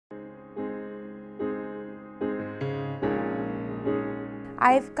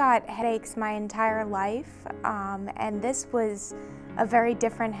I've got headaches my entire life, and this was a very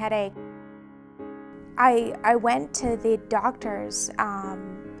different headache. I went to the doctors,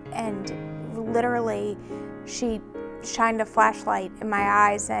 and literally she shined a flashlight in my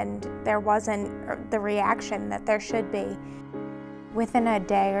eyes, and there wasn't the reaction that there should be. Within a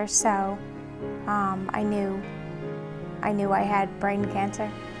day or so, I knew I had brain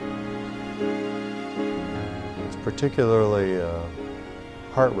cancer. It's particularly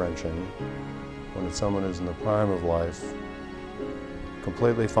heart-wrenching when it's someone who's in the prime of life,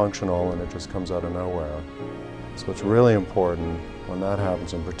 completely functional, and it just comes out of nowhere. So it's really important when that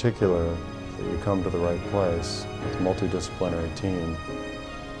happens in particular that you come to the right place with a multidisciplinary team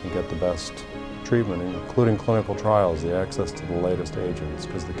and get the best treatment, including clinical trials, the access to the latest agents,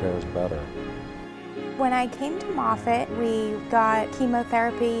 because the care is better. When I came to Moffitt, we got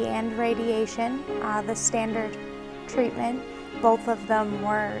chemotherapy and radiation, the standard treatment. Both of them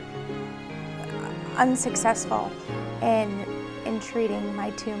were unsuccessful in treating my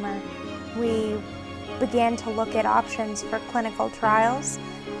tumor. We began to look at options for clinical trials.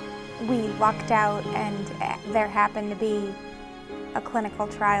 We lucked out, and there happened to be a clinical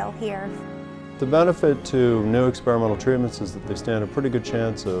trial here. The benefit to new experimental treatments is that they stand a pretty good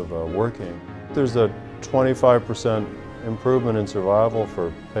chance of working. There's a 25% improvement in survival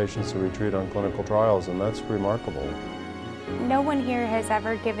for patients who retreat on clinical trials, and that's remarkable. No one here has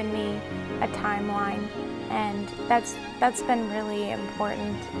ever given me a timeline, and that's been really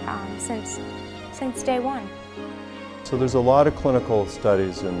important since day one. So there's a lot of clinical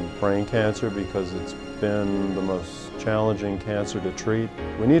studies in brain cancer because it's been the most challenging cancer to treat.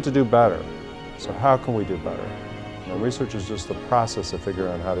 We need to do better. So how can we do better? And research is just the process of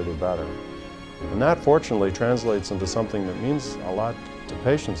figuring out how to do better. And that, fortunately, translates into something that means a lot to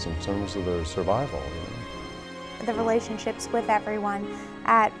patients in terms of their survival. The relationships with everyone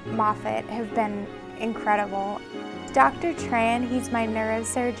at Moffitt have been incredible. Dr. Tran, he's my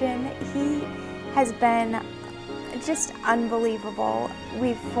neurosurgeon, he has been just unbelievable.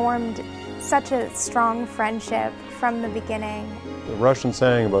 We've formed such a strong friendship from the beginning. The Russian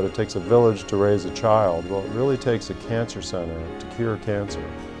saying about it takes a village to raise a child, well, it really takes a cancer center to cure cancer.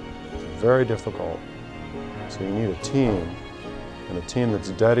 It's very difficult. So you need a team, and a team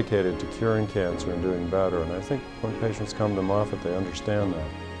that's dedicated to curing cancer and doing better. And I think when patients come to Moffitt, they understand that.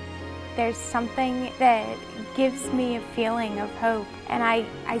 There's something that gives me a feeling of hope, and I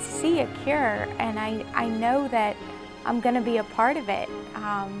see a cure, and I know that I'm going to be a part of it.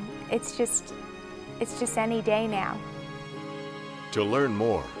 It's just any day now. To learn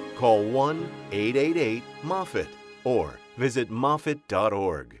more, call 1-888-MOFFIT or visit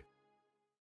moffitt.org.